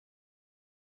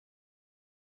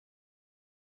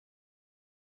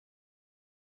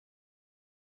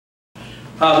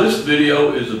Hi, this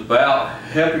video is about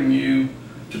helping you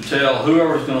to tell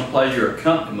whoever's going to play your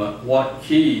accompaniment what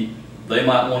key they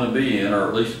might want to be in, or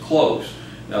at least close.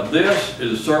 Now this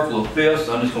is a circle of fifths.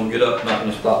 I'm just going to get up, not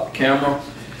going to stop the camera.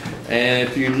 And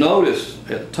if you notice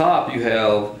at the top you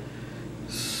have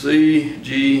C,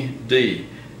 G, D.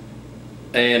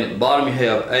 And at the bottom you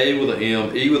have A with an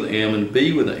M, E with an M, and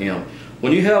B with an M.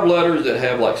 When you have letters that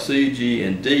have like C, G,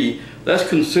 and D, that's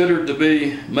considered to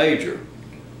be major.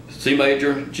 C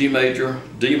major, G major,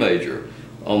 D major.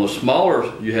 On the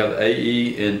smaller you have A,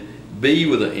 E, and B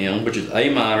with an M, which is A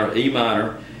minor, E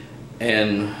minor,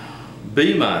 and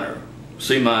B minor,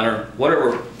 C minor,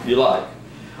 whatever you like.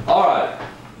 Alright,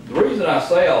 the reason I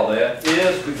say all that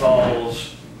is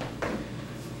because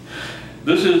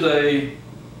this is a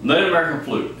Native American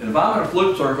flute. And if I'm in a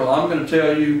flute circle, I'm going to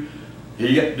tell you, do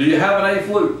you have an A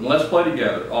flute? And let's play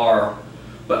together.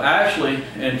 But actually,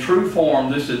 in true form,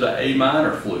 this is an A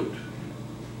minor flute.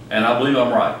 And I believe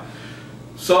I'm right.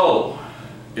 So,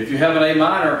 if you have an A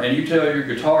minor and you tell your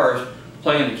guitarist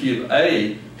playing the key of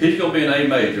A, he's going to be an A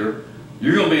major,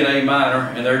 you're going to be an A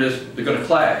minor, and they're going to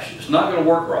clash. It's not going to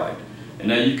work right. And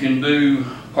now you can do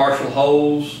partial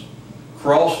holds,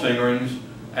 cross fingerings,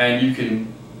 and you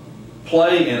can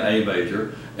play in A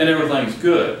major, and everything's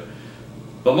good.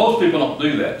 But most people don't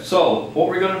do that. So, what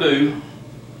we're going to do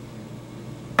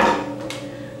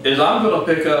is I'm going to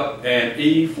pick up an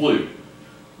E flute.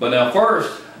 But now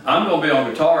first, I'm going to be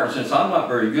on guitar, and since I'm not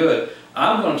very good,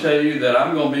 I'm going to tell you that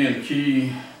I'm going to be in the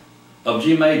key of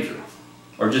G major,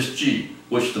 or just G,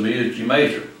 which to me is G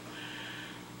major.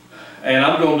 And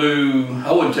I'm going to do,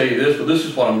 I wouldn't tell you this, but this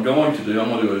is what I'm going to do. I'm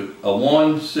going to do a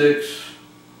 1, 6,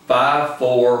 5,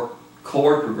 4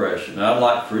 chord progression. And I'd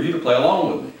like for you to play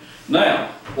along with me.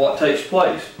 Now, what takes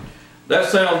place? That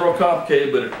sounds real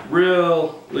complicated, but it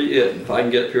really isn't, if I can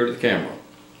get up here to the camera.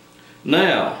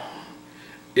 Now,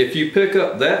 if you pick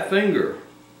up that finger,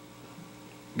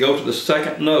 go to the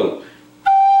second note,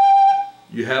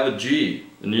 you have a G,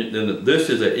 and then this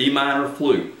is an E minor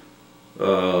flute,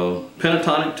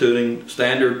 pentatonic tuning,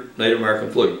 standard Native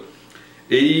American flute.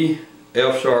 E,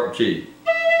 F sharp, G.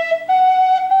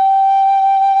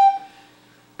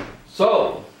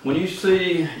 So, when you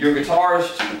see your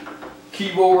guitarist,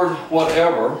 keyboard,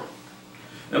 whatever,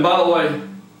 and by the way,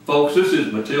 folks, this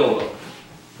is Matilda.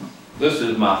 This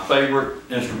is my favorite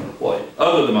instrument to play,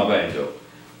 other than my banjo.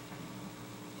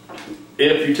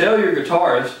 If you tell your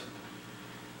guitarist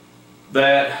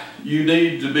that you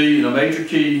need to be in a major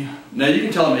key, now you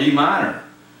can tell him E minor.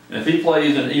 And if he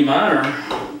plays in E minor,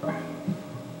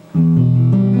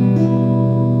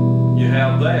 you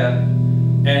have that,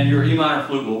 and your E minor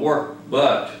flute will work.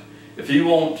 But if you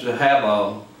want to have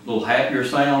a little happier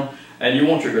sound, and you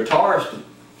want your guitarist to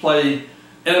play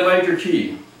in a major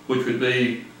key, which would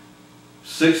be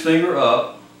 6th finger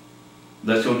up,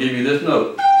 that's going to give you this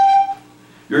note.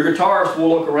 Your guitarist will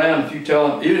look around if you tell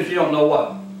him, even if you don't know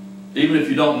what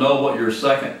your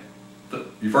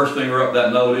first finger up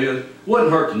that note is,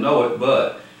 wouldn't hurt to know it,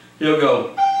 but he'll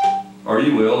go, or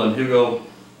you will, and he'll go,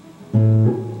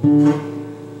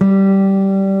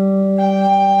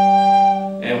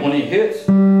 and when he hits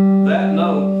that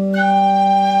note,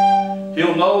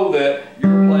 he'll know that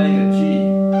you're playing a G.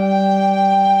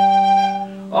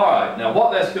 Alright, now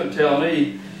what that's going to tell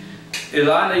me is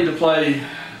I need to play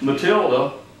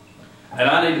Matilda, and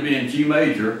I need to be in G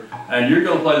major, and you're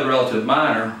going to play the relative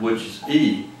minor, which is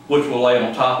E, which will lay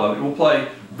on top of it. It will play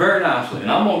very nicely,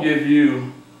 and I'm going to give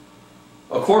you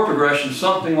a chord progression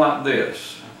something like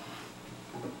this.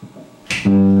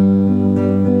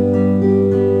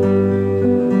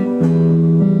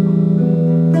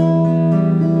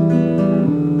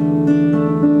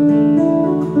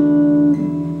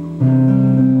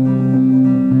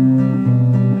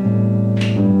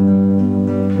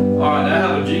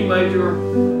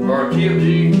 Or a key of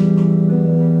G, G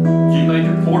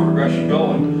major chord progression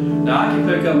going. Now I can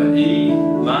pick up an E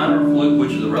minor flute,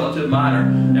 which is a relative minor,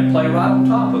 and play right on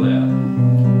top of that.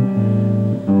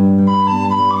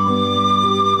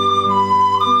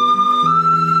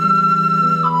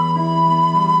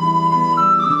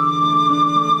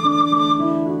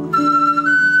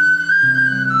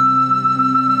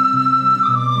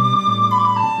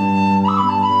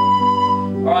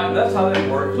 Alright, that's how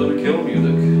that works. Let me kill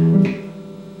music.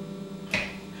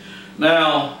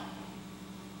 Now,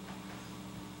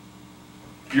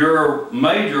 your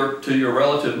major to your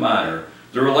relative minor,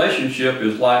 the relationship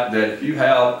is like that. If you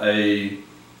have a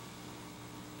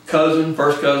cousin,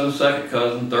 first cousin, second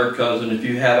cousin, third cousin, if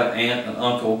you have an aunt, an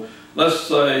uncle, let's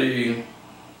say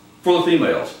for the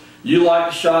females, you like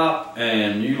to shop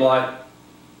and you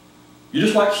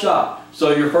just like to shop.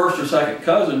 So your first or second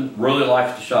cousin really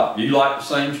likes to shop. You like the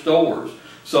same stores.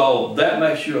 So that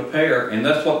makes you a pair, and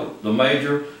that's what the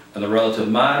major and the relative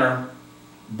minor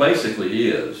basically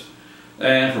is.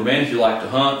 And for men, if you like to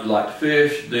hunt, you like to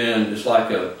fish, then it's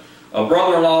like a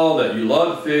brother-in-law that you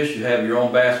love to fish, you have your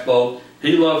own bass boat,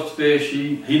 he loves to fish,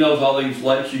 he knows all these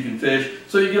lakes you can fish,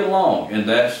 so you get along. And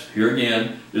that's, here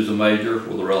again, is the major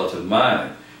with the relative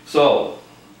minor. So,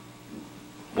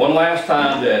 one last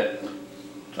time that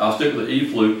I'll stick with the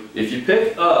E flute. If you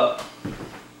pick up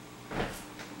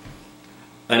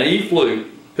an E flute,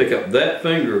 pick up that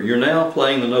finger, you're now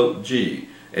playing the note G.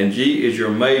 And G is your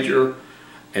major,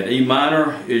 and E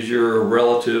minor is your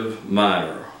relative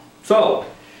minor. So,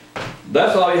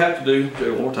 that's all you have to do.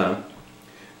 Do it one more time.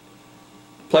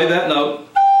 Play that note.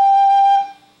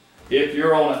 If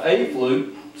you're on an A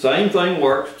flute, same thing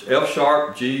works. F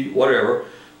sharp, G, whatever.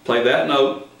 Play that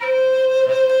note.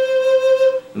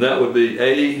 And that would be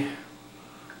A,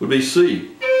 would be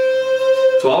C.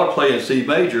 So I would play in C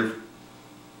major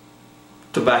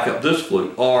to back up this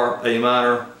flute, or A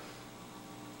minor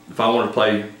if I want to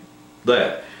play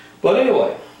that. But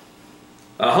anyway,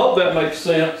 I hope that makes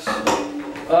sense.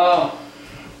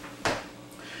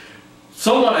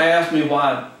 Someone asked me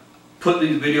why I put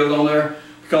these videos on there,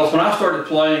 because when I started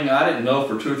playing, I didn't know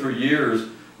for 2 or 3 years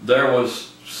there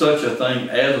was such a thing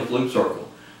as a flute circle.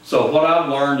 So what I've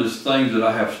learned is things that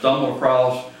I have stumbled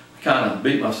across, kind of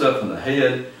beat myself in the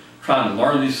head trying to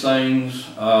learn these things.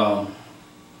 So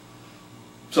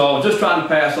I'm just trying to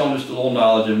pass on just a little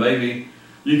knowledge, and maybe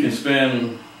you can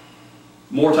spend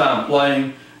more time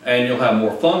playing and you'll have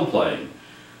more fun playing.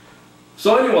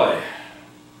 So anyway,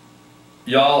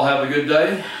 y'all have a good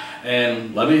day,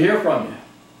 and let me hear from you.